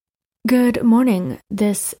Good morning.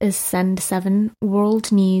 This is Send 7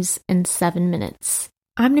 World News in 7 minutes.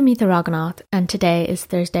 I'm Namitha Raghunath, and today is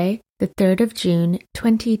Thursday, the 3rd of June,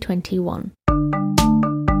 2021.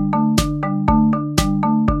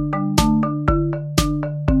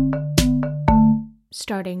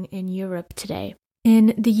 Starting in Europe today.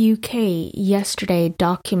 In the UK, yesterday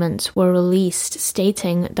documents were released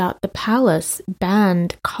stating that the palace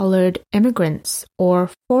banned coloured immigrants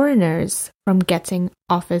or foreigners from getting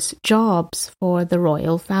office jobs for the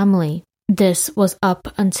royal family. This was up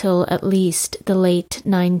until at least the late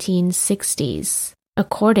 1960s,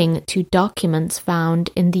 according to documents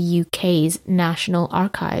found in the UK's National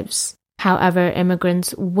Archives. However,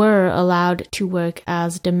 immigrants were allowed to work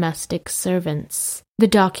as domestic servants. The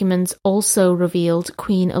documents also revealed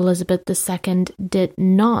Queen Elizabeth II did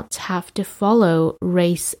not have to follow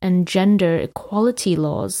race and gender equality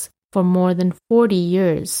laws for more than 40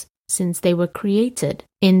 years since they were created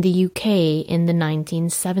in the UK in the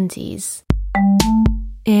 1970s.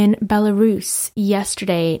 In Belarus,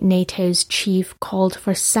 yesterday, NATO's chief called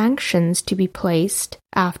for sanctions to be placed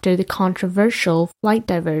after the controversial flight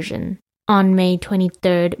diversion. On May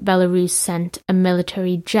 23rd, Belarus sent a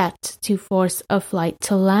military jet to force a flight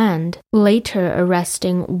to land, later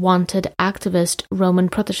arresting wanted activist Roman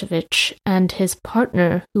Protasevich and his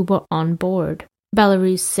partner who were on board.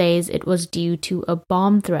 Belarus says it was due to a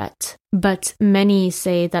bomb threat, but many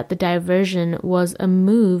say that the diversion was a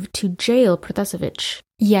move to jail Protasevich.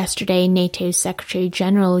 Yesterday, NATO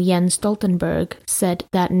Secretary-General Jens Stoltenberg said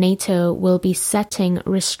that NATO will be setting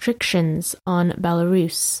restrictions on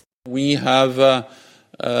Belarus. We have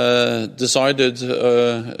decided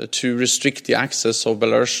to restrict the access of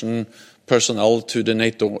Belarusian personnel to the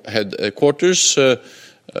NATO headquarters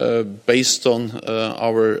based on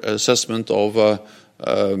our assessment of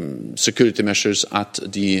security measures at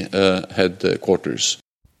the headquarters.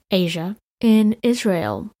 Asia. In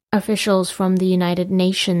Israel, officials from the United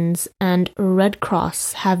Nations and Red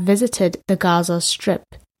Cross have visited the Gaza Strip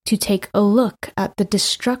to take a look at the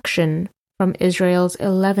destruction from Israel's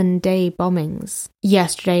 11-day bombings.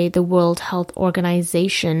 Yesterday, the World Health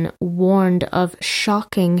Organization warned of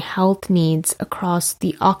shocking health needs across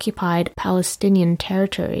the occupied Palestinian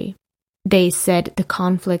territory. They said the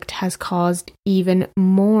conflict has caused even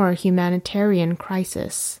more humanitarian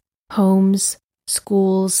crisis. Homes,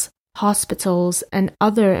 schools, hospitals, and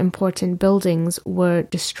other important buildings were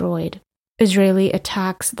destroyed. Israeli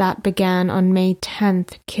attacks that began on May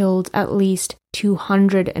 10th killed at least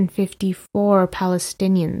 254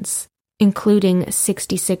 Palestinians, including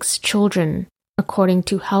 66 children, according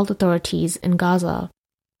to health authorities in Gaza.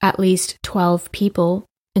 At least 12 people,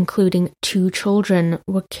 including 2 children,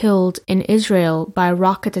 were killed in Israel by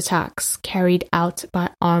rocket attacks carried out by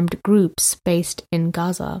armed groups based in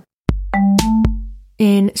Gaza.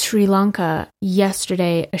 In Sri Lanka,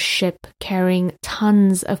 yesterday a ship carrying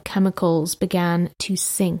tons of chemicals began to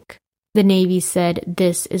sink. The Navy said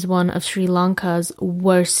this is one of Sri Lanka's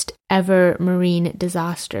worst ever marine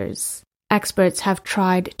disasters. Experts have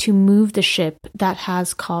tried to move the ship that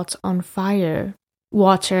has caught on fire.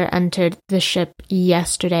 Water entered the ship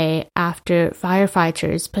yesterday after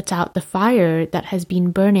firefighters put out the fire that has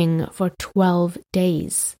been burning for 12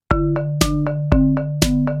 days.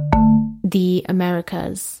 The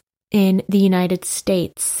Americas. In the United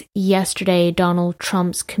States, yesterday Donald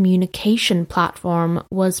Trump's communication platform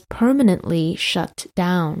was permanently shut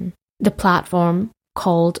down. The platform,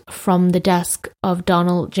 called From the Desk of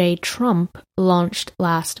Donald J. Trump, launched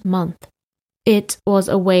last month. It was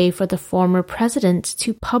a way for the former president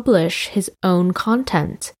to publish his own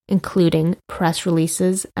content, including press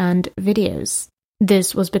releases and videos.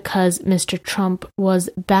 This was because Mr. Trump was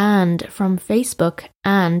banned from Facebook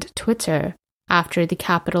and Twitter after the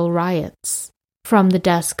Capitol riots. From the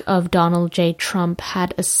Desk of Donald J. Trump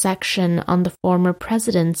had a section on the former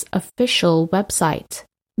president's official website,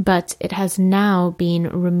 but it has now been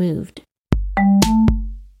removed.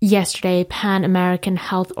 Yesterday, Pan American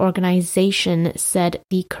Health Organization said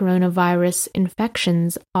the coronavirus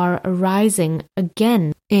infections are rising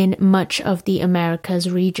again in much of the Americas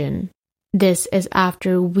region. This is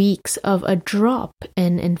after weeks of a drop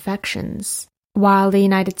in infections. While the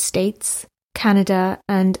United States, Canada,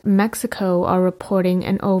 and Mexico are reporting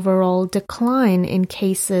an overall decline in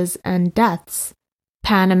cases and deaths,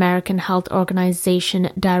 Pan American Health Organization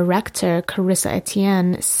Director Carissa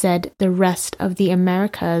Etienne said the rest of the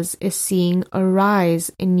Americas is seeing a rise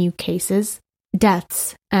in new cases,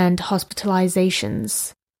 deaths, and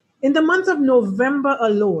hospitalizations. In the month of November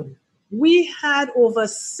alone, we had over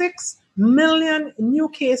 6 million new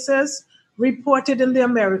cases reported in the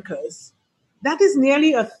Americas. That is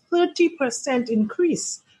nearly a 30%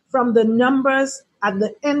 increase from the numbers at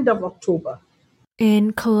the end of October.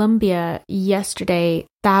 In Colombia yesterday,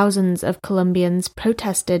 thousands of Colombians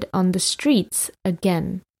protested on the streets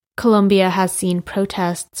again. Colombia has seen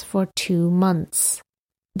protests for 2 months.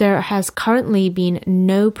 There has currently been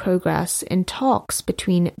no progress in talks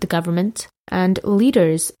between the government and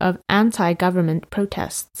leaders of anti-government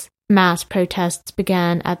protests. Mass protests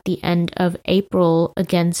began at the end of April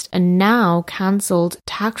against a now cancelled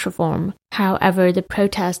tax reform. However, the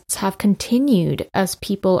protests have continued as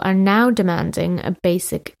people are now demanding a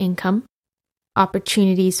basic income,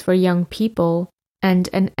 opportunities for young people, and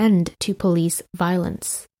an end to police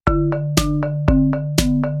violence.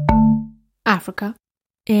 Africa.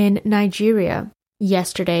 In Nigeria,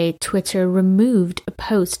 yesterday, Twitter removed a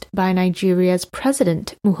post by Nigeria's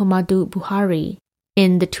President Muhammadu Buhari.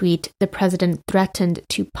 In the tweet, the president threatened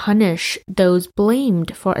to punish those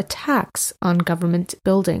blamed for attacks on government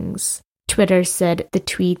buildings. Twitter said the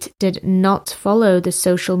tweet did not follow the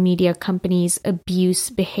social media company's abuse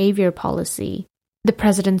behavior policy. The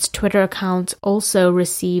president's Twitter account also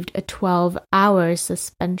received a 12-hour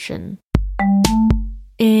suspension.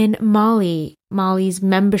 In Mali, Mali's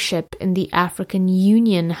membership in the African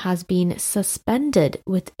Union has been suspended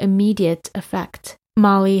with immediate effect.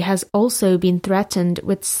 Mali has also been threatened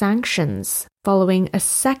with sanctions following a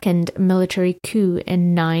second military coup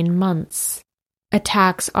in 9 months.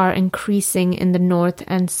 Attacks are increasing in the north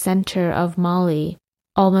and center of Mali.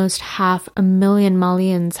 Almost 500,000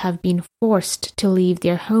 Malians have been forced to leave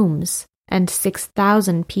their homes, and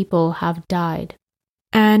 6,000 people have died.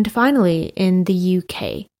 And finally, in the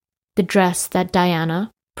UK, the dress that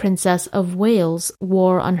Diana, Princess of Wales,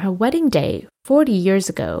 wore on her wedding day 40 years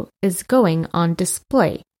ago is going on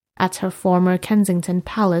display at her former Kensington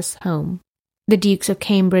Palace home. The Dukes of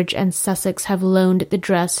Cambridge and Sussex have loaned the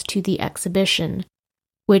dress to the exhibition,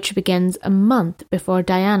 which begins a month before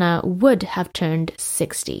Diana would have turned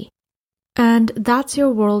 60. And that's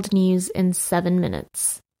your world news in 7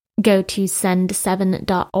 minutes. Go to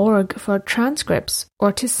send7.org for transcripts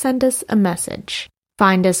or to send us a message.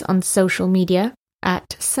 Find us on social media at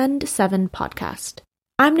Send7Podcast.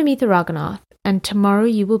 I'm Namitha Raghunath, and tomorrow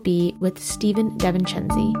you will be with Stephen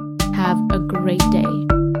DeVincenzi. Have a great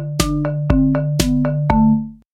day.